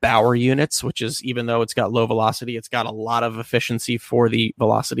they call Bauer units, which is, even though it's got low velocity, it's got a lot of efficiency for the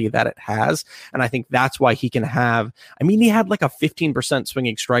velocity that it has. And I think that's why he can have, I mean, he had like a 15%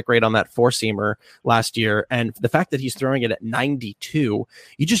 swinging strike rate on that four-seamer last year. And the fact that he's throwing it at 92,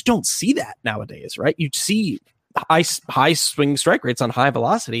 you just don't see that nowadays, right? You see high swing strike rates on high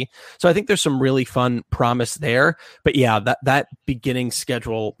velocity. So I think there's some really fun promise there. But yeah, that beginning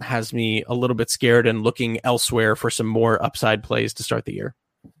schedule has me a little bit scared and looking elsewhere for some more upside plays to start the year.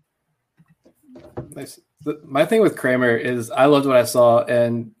 Nice. My thing with Kramer is I loved what I saw,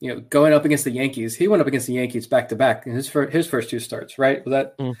 and going up against the Yankees, he went up against the Yankees back to back in his first two starts, right? Was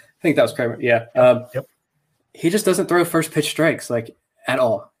that? I think that was Kramer. Yeah. Yep. He just doesn't throw first pitch strikes like at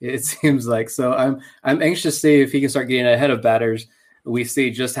all, it seems like. So I'm anxious to see if he can start getting ahead of batters. We see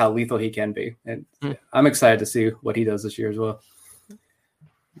just how lethal he can be, and I'm excited to see what he does this year as well.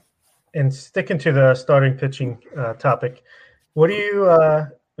 And sticking to the starting pitching topic, what do you?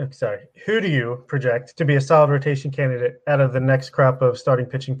 Who do you project to be a solid rotation candidate out of the next crop of starting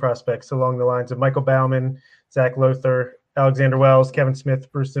pitching prospects along the lines of Michael Baumann, Zach Lothar, Alexander Wells, Kevin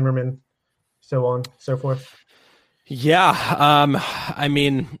Smith, Bruce Zimmerman, so on, so forth? Yeah. I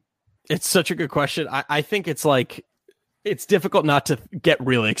mean, it's such a good question. I think it's difficult not to get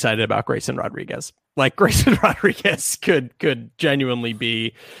really excited about Grayson Rodriguez. Like, Grayson Rodriguez could genuinely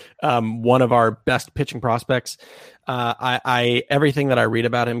be one of our best pitching prospects. Everything that I read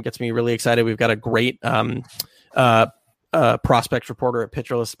about him gets me really excited. We've got a great prospect reporter at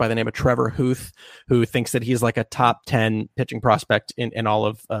Pitcher List by the name of Trevor Huth, who thinks that he's like a top 10 pitching prospect in all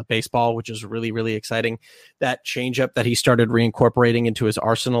of baseball, which is really, really exciting. That changeup that he started reincorporating into his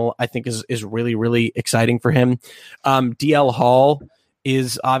arsenal, I think is really, really exciting for him. DL Hall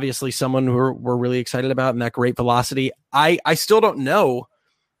is obviously someone who we're really excited about, and that great velocity. I still don't know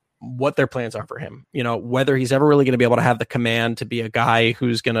what their plans are for him, whether he's ever really going to be able to have the command to be a guy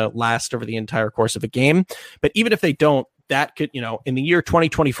who's going to last over the entire course of a game. But even if they don't, that could, in the year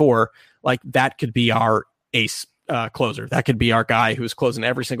 2024, like, that could be our ace closer. That could be our guy who's closing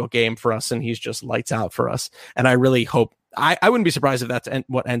every single game for us, and he's just lights out for us. And I really hope, I wouldn't be surprised if that's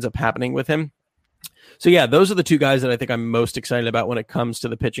what ends up happening with him. So yeah, those are the two guys that I think I'm most excited about when it comes to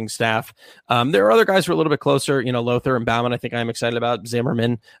the pitching staff. There are other guys who are a little bit closer, Lothar and Baumann, I think I'm excited about.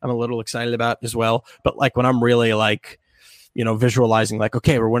 Zimmerman, I'm a little excited about as well. But like, when I'm really visualizing like,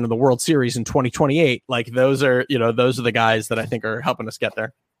 okay, we're winning the World Series in 2028, like, those are the guys that I think are helping us get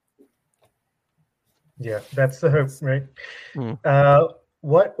there. Yeah, that's the hope, right?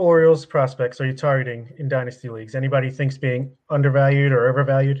 What Orioles prospects are you targeting in dynasty leagues? Anybody thinks being undervalued or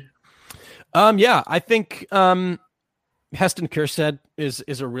overvalued? Yeah, I think Heston Kjerstad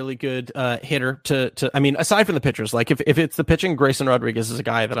is a really good hitter to I mean, aside from the pitchers, like, if it's the pitching, Grayson Rodriguez is a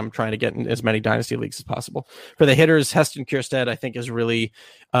guy that I'm trying to get in as many dynasty leagues as possible. For the hitters, Heston Kjerstad, I think, is really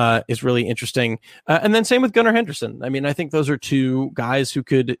interesting. And then same with Gunnar Henderson. I mean, I think those are two guys who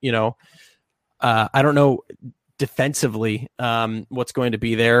could, I don't know defensively what's going to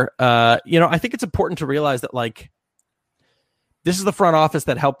be there. I think it's important to realize that, like, this is the front office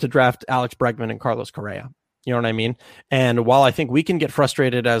that helped to draft Alex Bregman and Carlos Correa. You know what I mean? And while I think we can get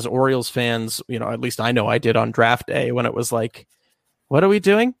frustrated as Orioles fans, at least I know I did on draft day, when it was like, what are we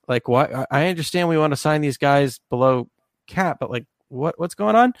doing? Like, what? I understand we want to sign these guys below cap, but like, what's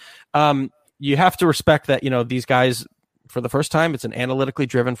going on? You have to respect that, these guys, for the first time, it's an analytically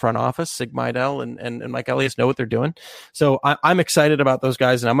driven front office. Sig Mejdal and Mike Elias know what they're doing. So I'm excited about those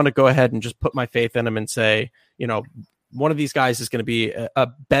guys, and I'm going to go ahead and just put my faith in them and say, one of these guys is going to be a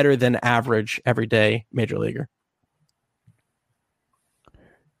better than average everyday major leaguer.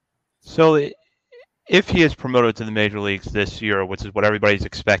 So if he is promoted to the major leagues this year, which is what everybody's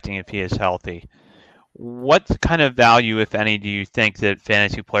expecting if he is healthy, what kind of value, if any, do you think that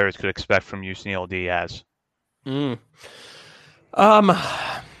fantasy players could expect from Yusniel Diaz? I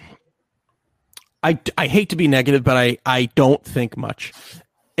hate to be negative, but I don't think much.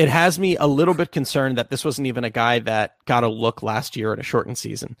 It has me a little bit concerned that this wasn't even a guy that got a look last year in a shortened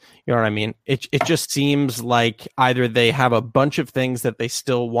season. You know what I mean? It just seems like either they have a bunch of things that they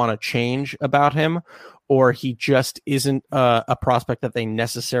still want to change about him, or he just isn't a prospect that they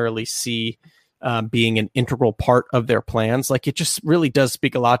necessarily see being an integral part of their plans. Like, it just really does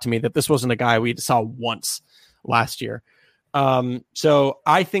speak a lot to me that this wasn't a guy we saw once last year. So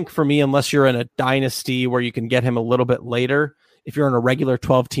I think for me, unless you're in a dynasty where you can get him a little bit later, if you're in a regular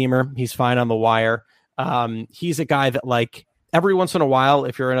 12-teamer, he's fine on the wire. He's a guy that, like, every once in a while,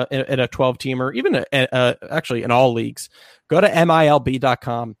 if you're in a 12 teamer, even actually in all leagues, go to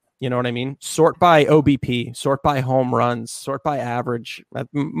MILB.com. You know what I mean? Sort by OBP, sort by home runs, sort by average,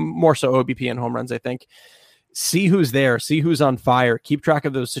 more so OBP and home runs, I think. See who's there, see who's on fire, keep track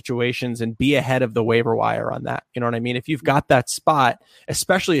of those situations and be ahead of the waiver wire on that. You know what I mean? If you've got that spot,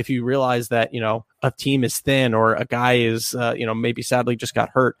 especially if you realize that, a team is thin or a guy is, maybe sadly just got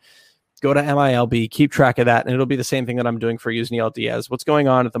hurt, go to MILB, keep track of that. And it'll be the same thing that I'm doing for Yusniel Diaz. What's going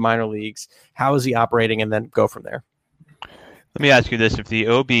on at the minor leagues? How is he operating? And then go from there. Let me ask you this. If the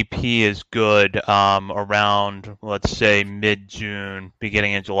OBP is good around, let's say, mid-June,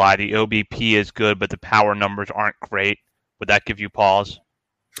 beginning of July, the OBP is good, but the power numbers aren't great, would that give you pause?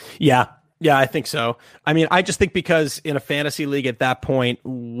 Yeah, I think so. I mean, I just think because in a fantasy league at that point,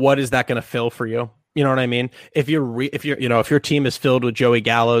 what is that going to fill for you? You know what I mean? If your team is filled with Joey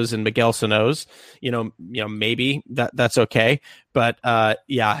Gallows and Miguel Sano's, maybe that's okay. But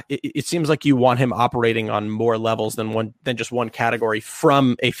it seems like you want him operating on more levels than just one category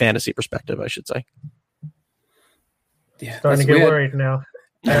from a fantasy perspective, I should say. Yeah, starting to get worried now.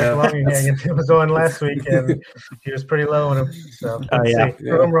 Eric Longenhagen was on last week and he was pretty low on him. So let's see.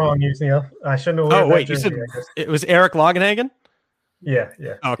 I'm wrong, Yusniel. I shouldn't have. You said it was Eric Longenhagen? Yeah.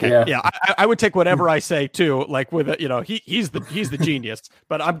 Okay. Yeah. I would take whatever I say too. Like with he's the genius.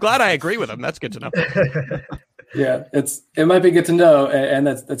 But I'm glad I agree with him. That's good to know. Yeah, it might be good to know, and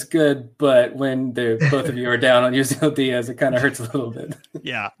that's good. But when both of you are down on Yusniel Diaz, it kind of hurts a little bit.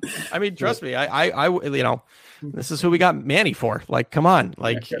 Yeah, I mean, trust me. I this is who we got Manny for. Like, come on.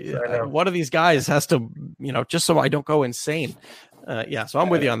 Like, one of these guys has to, just so I don't go insane. So I'm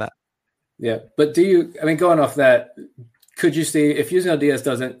with you on that. Yeah, but going off that, could you see if Yusniel Diaz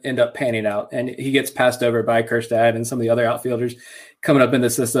doesn't end up panning out and he gets passed over by Kerstad and some of the other outfielders coming up in the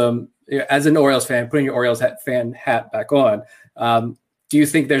system, as an Orioles fan, putting your Orioles fan hat back on, do you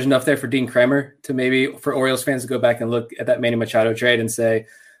think there's enough there for Dean Kramer to maybe for Orioles fans to go back and look at that Manny Machado trade and say,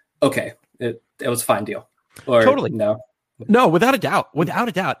 okay, it was a fine deal? Or totally. No, without a doubt.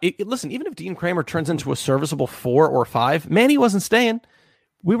 Listen, even if Dean Kramer turns into a serviceable 4 or 5, Manny wasn't staying.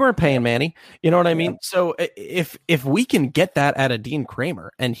 We weren't paying Manny. You know what I mean? So if we can get that at a Dean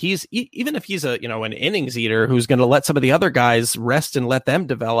Kramer, and he's even if he's an innings eater who's going to let some of the other guys rest and let them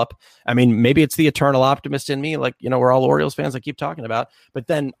develop. I mean, maybe it's the eternal optimist in me, like we're all Orioles fans I keep talking about. But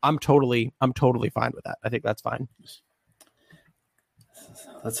then I'm totally fine with that. I think that's fine.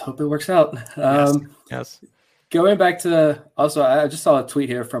 Let's hope it works out. Yes. Going back to also, I just saw a tweet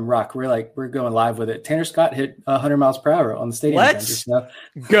here from Rock. We're going live with it. Tanner Scott hit 100 miles per hour on the stadium. Let's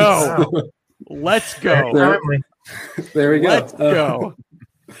go. Let's go. There we go. Let's go.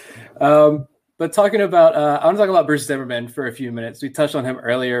 But talking about, I want to talk about Bruce Zimmerman for a few minutes. We touched on him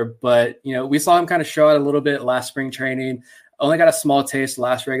earlier, but we saw him kind of show out a little bit last spring training. Only got a small taste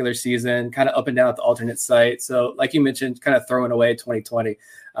last regular season, kind of up and down at the alternate site. So like you mentioned, kind of throwing away 2020.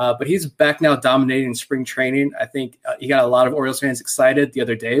 But he's back now dominating spring training. I think he got a lot of Orioles fans excited the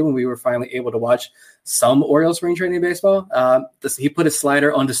other day when we were finally able to watch some Orioles spring training baseball. He put his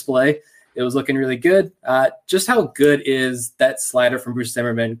slider on display. It was looking really good. Just how good is that slider from Bruce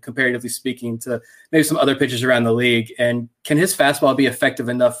Zimmerman, comparatively speaking, to maybe some other pitchers around the league? And can his fastball be effective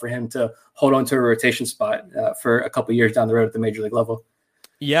enough for him to hold on to a rotation spot for a couple of years down the road at the major league level?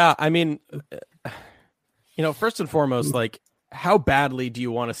 Yeah, I mean, first and foremost, like, how badly do you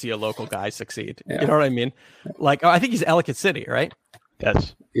want to see a local guy succeed? Yeah. You know what I mean? Like, I think he's Ellicott City, right?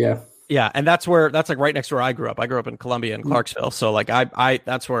 Yes. Yeah. Yeah, and that's like right next to where I grew up. I grew up in Columbia and Clarksville, so like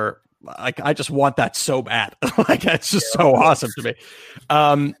that's where. Like, I just want that so bad. Like, it's just so awesome to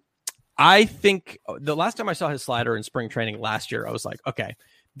me. I think the last time I saw his slider in spring training last year, I was like, okay,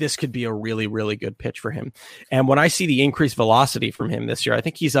 this could be a really, really good pitch for him. And when I see the increased velocity from him this year, I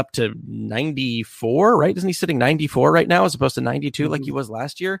think he's up to 94, right? Isn't he sitting 94 right now as opposed to 92 like he was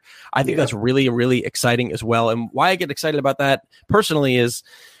last year? I think that's really, really exciting as well. And why I get excited about that personally is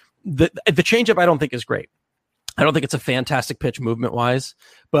the changeup I don't think is great. I don't think it's a fantastic pitch movement wise,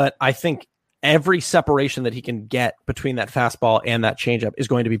 but I think every separation that he can get between that fastball and that changeup is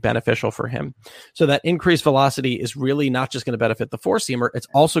going to be beneficial for him. So that increased velocity is really not just going to benefit the four-seamer. It's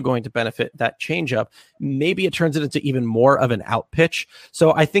also going to benefit that changeup. Maybe it turns it into even more of an out pitch.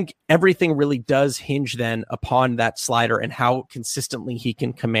 So I think everything really does hinge then upon that slider and how consistently he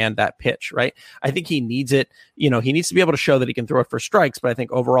can command that pitch, right? I think he needs it. He needs to be able to show that he can throw it for strikes, but I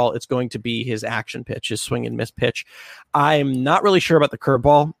think overall it's going to be his action pitch, his swing and miss pitch. I'm not really sure about the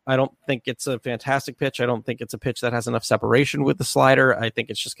curveball. I don't think it's a fantastic pitch. I don't think it's a pitch that has enough separation with the slider. I think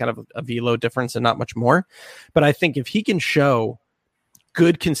it's just kind of a velo difference and not much more. But I think if he can show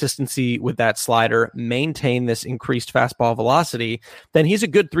good consistency with that slider, maintain this increased fastball velocity, then he's a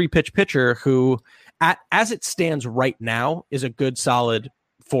good 3-pitch pitcher who, as it stands right now, is a good solid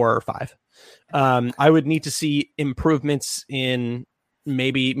 4 or 5. I would need to see improvements in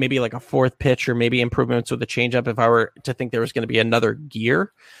maybe like a 4th pitch, or maybe improvements with a changeup if I were to think there was going to be another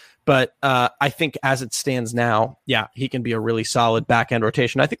gear. But I think as it stands now, yeah, he can be a really solid back end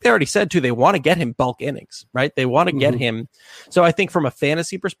rotation. I think they already said, too, they want to get him bulk innings, right? They want to get him. So I think from a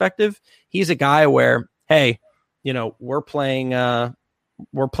fantasy perspective, he's a guy where, hey, we're playing a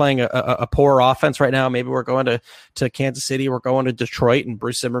poor offense right now. Maybe we're going to Kansas City. We're going to Detroit, and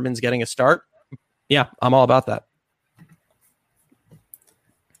Bruce Zimmerman's getting a start. Yeah, I'm all about that.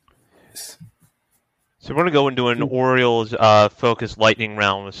 So we're going to go into an Orioles focused lightning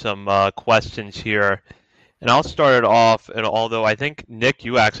round with some questions here. And I'll start it off, and although I think, Nick,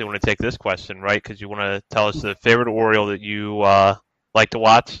 you actually want to take this question, right? Because you want to tell us the favorite Oriole that you like to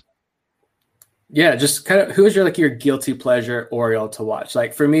watch? Yeah, just kind of who is your guilty pleasure Oriole to watch?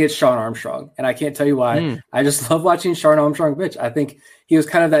 Like for me, it's Sean Armstrong, and I can't tell you why. I just love watching Sean Armstrong pitch. I think he was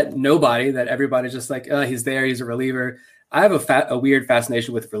kind of that nobody that everybody's just like, he's there, he's a reliever. I have a weird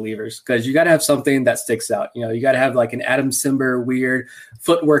fascination with relievers because you got to have something that sticks out. You got to have like an Adam Simber weird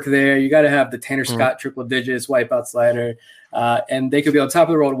footwork there. You got to have the Tanner Scott triple digits, wipeout slider, and they could be on top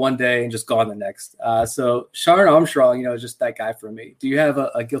of the world one day and just gone the next. So Sean Armstrong, is just that guy for me. Do you have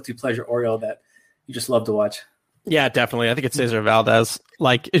a guilty pleasure Oriole that you just love to watch? Yeah, definitely. I think it's Cesar Valdez.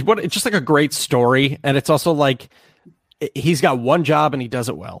 Like it's just like a great story, and it's also like he's got one job and he does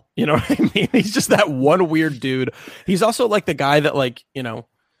it well. You know what I mean? He's just that one weird dude. He's also like the guy that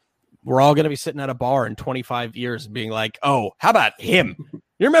we're all going to be sitting at a bar in 25 years and being like, oh, how about him?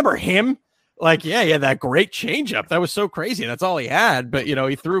 You remember him? Like, yeah, that great changeup. That was so crazy. That's all he had. But,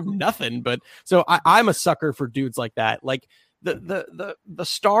 he threw nothing. But so I'm a sucker for dudes like that. Like the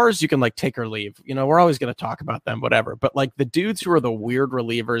stars you can take or leave. We're always going to talk about them, whatever. But the dudes who are the weird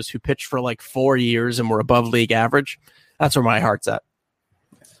relievers who pitched for 4 years and were above league average, that's where my heart's at.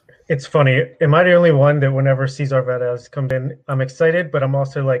 It's funny. Am I the only one that whenever Cesar Valdez comes in, I'm excited, but I'm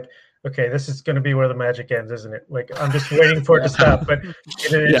also like, okay, this is going to be where the magic ends, isn't it? I'm just waiting for it to stop, but it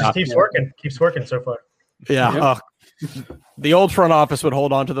just keeps working so far. Yeah. The old front office would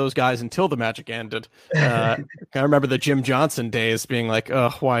hold on to those guys until the magic ended. I remember the Jim Johnson days being like,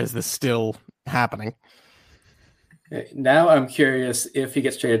 oh, why is this still happening? Now I'm curious if he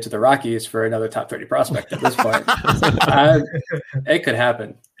gets traded to the Rockies for another top 30 prospect at this point. It could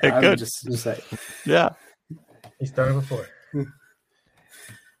happen. It could. Just say. Yeah. He's done it before.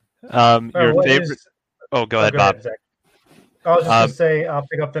 Your favorite? Go ahead, Bob. Ahead, I was just going to say, I'll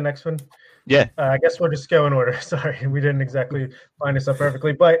pick up the next one. Yeah. I guess we'll just go in order. Sorry, we didn't exactly line this up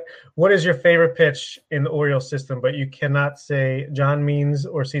perfectly. But what is your favorite pitch in the Orioles system? But you cannot say John Means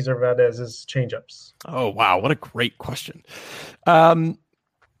or Cesar Valdez's changeups. Oh, wow. What a great question. That's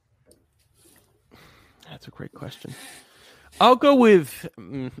a great question. I'll go with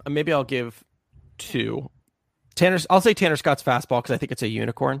maybe I'll give 2. I'll say Tanner Scott's fastball because I think it's a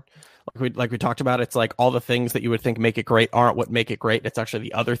unicorn. Like we talked about, it's like all the things that you would think make it great aren't what make it great. It's actually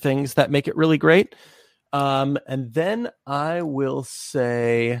the other things that make it really great. And then I will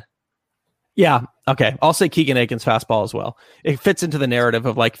say, I'll say Keegan Aiken's fastball as well. It fits into the narrative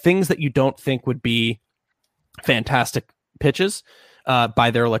of things that you don't think would be fantastic pitches by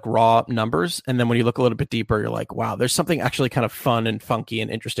their raw numbers. And then when you look a little bit deeper, you're like, wow, there's something actually kind of fun and funky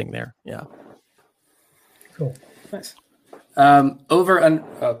and interesting there. Yeah. Cool. Nice.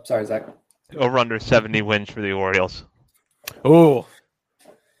 Sorry, Zach. Over under 70 wins for the Orioles. Oh,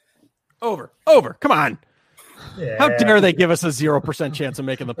 over. Come on. Yeah. How dare they give us a 0% chance of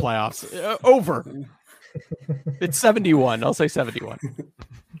making the playoffs? Over. It's 71. I'll say 71.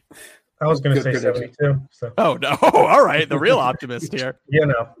 I was going to say 72. So. Oh, no. All right. The real optimist here.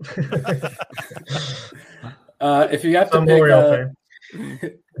 If you have to pick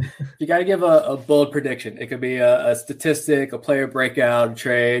you got to give a bold prediction. It could be a statistic, a player breakout, a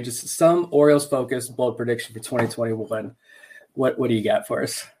trade, just some Orioles-focused bold prediction for 2021. What do you got for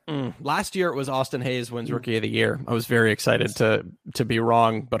us? Last year, it was Austin Hayes wins Rookie of the Year. I was very excited to be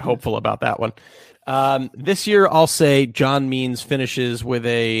wrong, but hopeful about that one. This year, I'll say John Means finishes with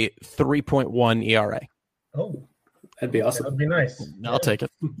a 3.1 ERA. Oh, that'd be awesome. That'd be nice. I'll take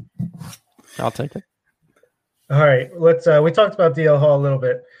it. All right, let's. We talked about DL Hall a little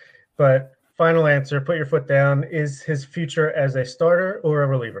bit, but final answer. Put your foot down. Is his future as a starter or a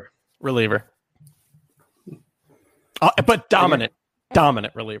reliever? Reliever, but dominant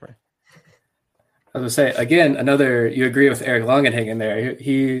reliever. I was gonna say again, you agree with Eric Longenhagen there.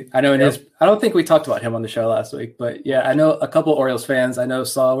 I don't think we talked about him on the show last week, but yeah, I know a couple Orioles fans were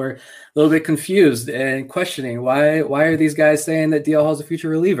a little bit confused and questioning why are these guys saying that DL Hall's a future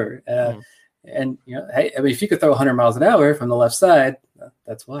reliever? And hey, I mean, if you could throw 100 miles an hour from the left side,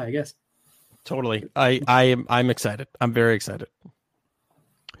 that's why, I guess. Totally. I'm excited. I'm very excited.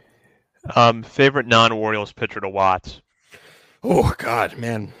 Favorite non-Orioles pitcher to watch? Oh God,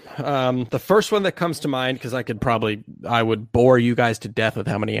 man. The first one that comes to mind, because I would bore you guys to death with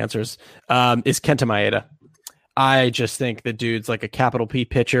how many answers, is Kenta Maeda. I just think the dude's like a capital P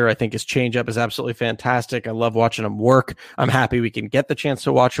pitcher. I think his changeup is absolutely fantastic. I love watching him work. I'm happy we can get the chance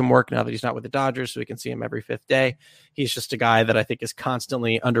to watch him work now that he's not with the Dodgers, so we can see him every fifth day. He's just a guy that I think is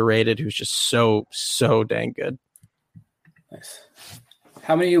constantly underrated, who's just so dang good. Nice.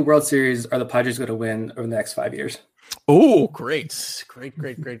 How many World Series are the Padres going to win over the next 5 years? Oh, great.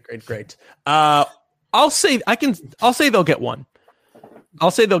 I'll say they'll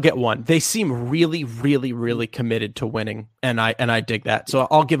get one. They seem really, really, really committed to winning, and I dig that. So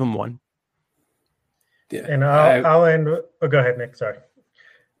I'll give them one. Yeah, and I'll end. Oh, go ahead, Nick. Sorry.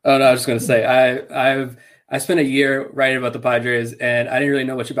 Oh no, I was just going to say I spent a year writing about the Padres, and I didn't really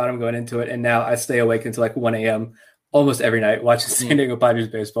know much about them going into it, and now I stay awake until like 1 a.m. almost every night watching San Diego Padres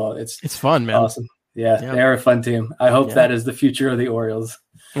baseball. It's fun, man. Awesome. Yeah, they're a fun team. I hope that is the future of the Orioles.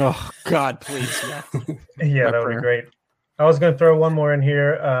 Oh God, please. Yeah, that would be great. I was going to throw one more in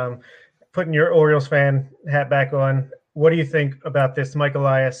here. Putting your Orioles fan hat back on, what do you think about this Mike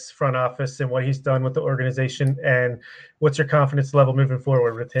Elias front office and what he's done with the organization, and what's your confidence level moving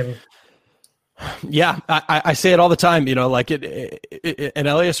forward with him? Yeah, I say it all the time. Like in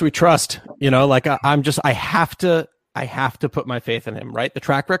Elias we trust. Like I have to put my faith in him. Right, the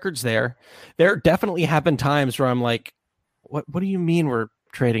track record's there. There definitely have been times where I'm like, what do you mean we're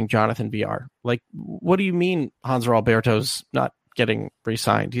trading Jonathan VR? Like, what do you mean Hanser Alberto's not getting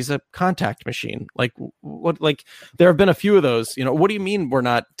re-signed? He's a contact machine. Like, what? Like, there have been a few of those. What do you mean we're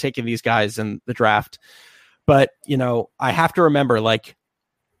not taking these guys in the draft? But I have to remember, like,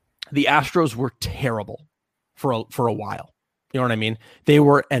 the Astros were terrible for a while. You know what I mean? They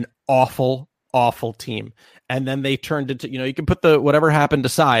were an awful team, and then they turned into you can put the whatever happened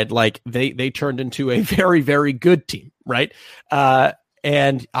aside. Like they turned into a very, very good team, right?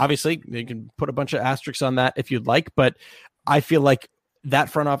 And obviously, you can put a bunch of asterisks on that if you'd like, but I feel like that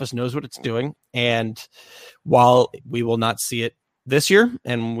front office knows what it's doing. And while we will not see it this year,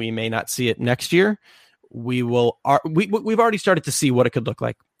 and we may not see it next year, we've already started to see what it could look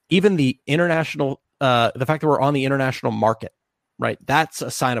like. Even the international, the fact that we're on the international market, right? That's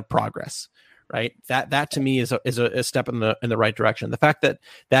a sign of progress, right? That to me is a step in the right direction. The fact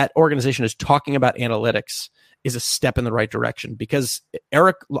that organization is talking about analytics is a step in the right direction, because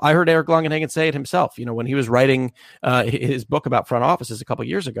I heard Eric Longenhagen say it himself, when he was writing his book about front offices a couple of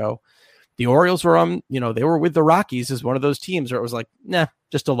years ago. The Orioles were they were with the Rockies as one of those teams where it was like, nah,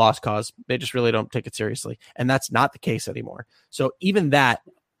 just a lost cause. They just really don't take it seriously. And that's not the case anymore. So even that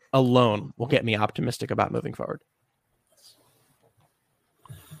alone will get me optimistic about moving forward.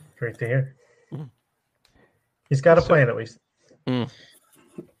 Great to hear. He's got a plan at least.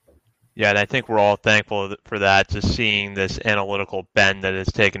 Yeah, and I think we're all thankful for that, just seeing this analytical bend that has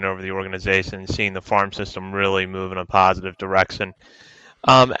taken over the organization, seeing the farm system really move in a positive direction.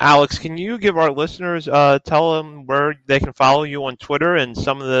 Alex, can you give our listeners, tell them where they can follow you on Twitter and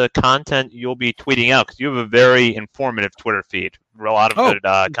some of the content you'll be tweeting out? Because you have a very informative Twitter feed. A lot of good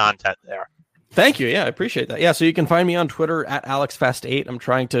content there. Thank you. Yeah, I appreciate that. Yeah, so you can find me on Twitter at AlexFast8. I'm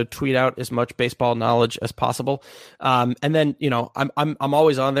trying to tweet out as much baseball knowledge as possible. And then, I'm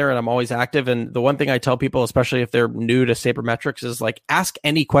always on there and I'm always active. And the one thing I tell people, especially if they're new to sabermetrics, is like, ask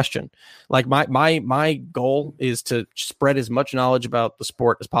any question. Like my goal is to spread as much knowledge about the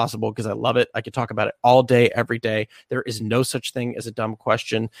sport as possible, because I love it. I could talk about it all day, every day. There is no such thing as a dumb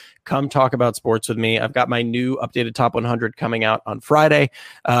question. Come talk about sports with me. I've got my new updated top 100 coming out on Friday.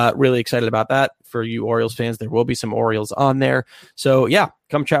 Really excited about that. For you Orioles fans, there will be some Orioles on there. So yeah,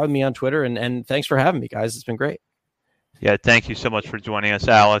 come chat with me on Twitter, and thanks for having me, guys. It's been great. Yeah, thank you so much for joining us,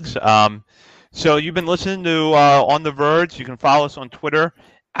 Alex. So you've been listening to On the Verge. You can follow us on Twitter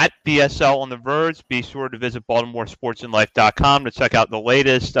at BSL On the Verge. Be sure to visit BaltimoreSportsAndLife.com to check out the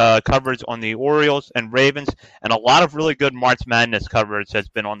latest coverage on the Orioles and Ravens, and a lot of really good March Madness coverage has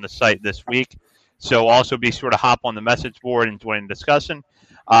been on the site this week. So also be sure to hop on the message board and join the discussion.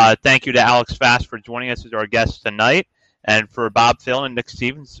 Thank you to Alex Fast for joining us as our guest tonight. And for Bob Phil and Nick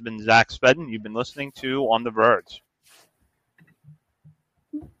Stevens, it's been Zach Spedden. You've been listening to On the Verge.